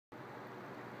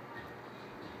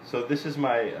So this is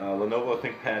my Lenovo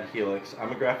ThinkPad Helix.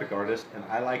 I'm a graphic artist and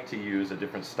I like to use a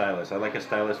different stylus. I like a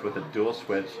stylus with a dual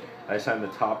switch. I assign the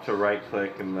top to right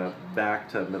click and the back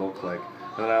to middle click.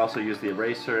 And then I also use the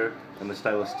eraser and the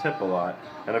stylus tip a lot.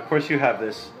 And of course you have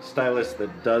this stylus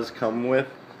that does come with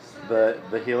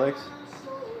the Helix.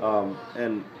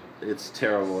 And it's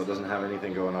terrible. It doesn't have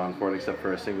anything going on for it except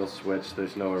for a single switch.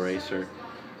 There's no eraser.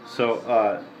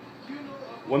 So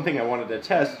one thing I wanted to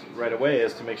test right away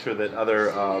is to make sure that other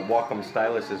Wacom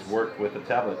styluses worked with the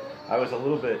tablet. I was a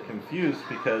little bit confused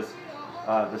because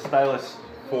the stylus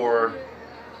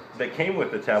that came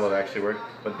with the tablet actually worked,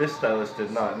 but this stylus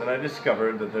did not. And then I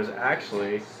discovered that there's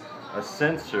actually a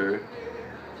sensor.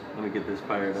 Let me get this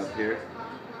fired up here.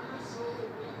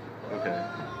 Okay.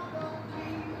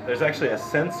 There's actually a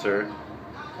sensor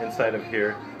inside of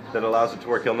here that allows it to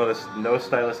work. You'll notice no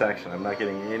stylus action. I'm not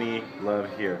getting any love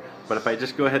here. But if I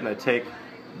just go ahead and I take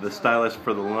the stylus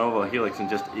for the Lenovo Helix and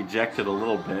just eject it a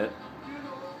little bit,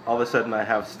 all of a sudden I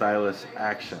have stylus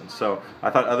action. So I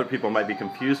thought other people might be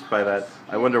confused by that.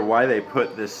 I wonder why they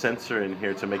put this sensor in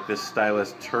here to make this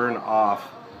stylus turn off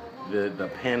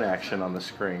the pen action on the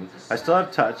screen. I still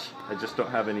have touch, I just don't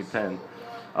have any pen.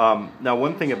 Now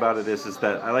one thing about it is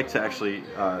that I like to actually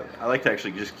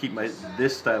just keep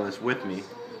this stylus with me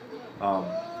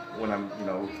when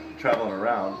I'm traveling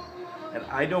around, and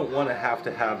I don't want to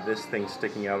have this thing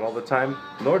sticking out all the time,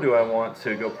 nor do I want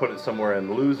to go put it somewhere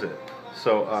and lose it.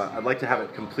 So I'd like to have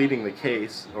it completing the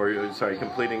case, or sorry,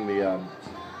 completing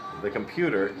the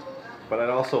computer, but I'd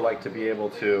also like to be able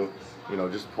to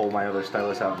just pull my other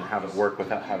stylus out and have it work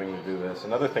without having to do this.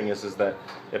 Another thing is that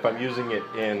if I'm using it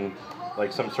in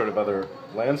like some sort of other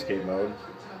landscape mode,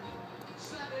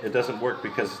 it doesn't work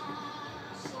because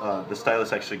the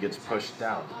stylus actually gets pushed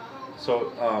down.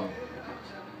 So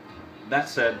that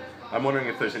said, I'm wondering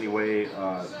if there's any way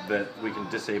that we can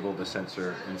disable the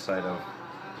sensor inside of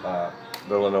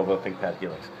the Lenovo ThinkPad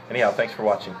Helix. Anyhow, thanks for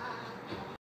watching.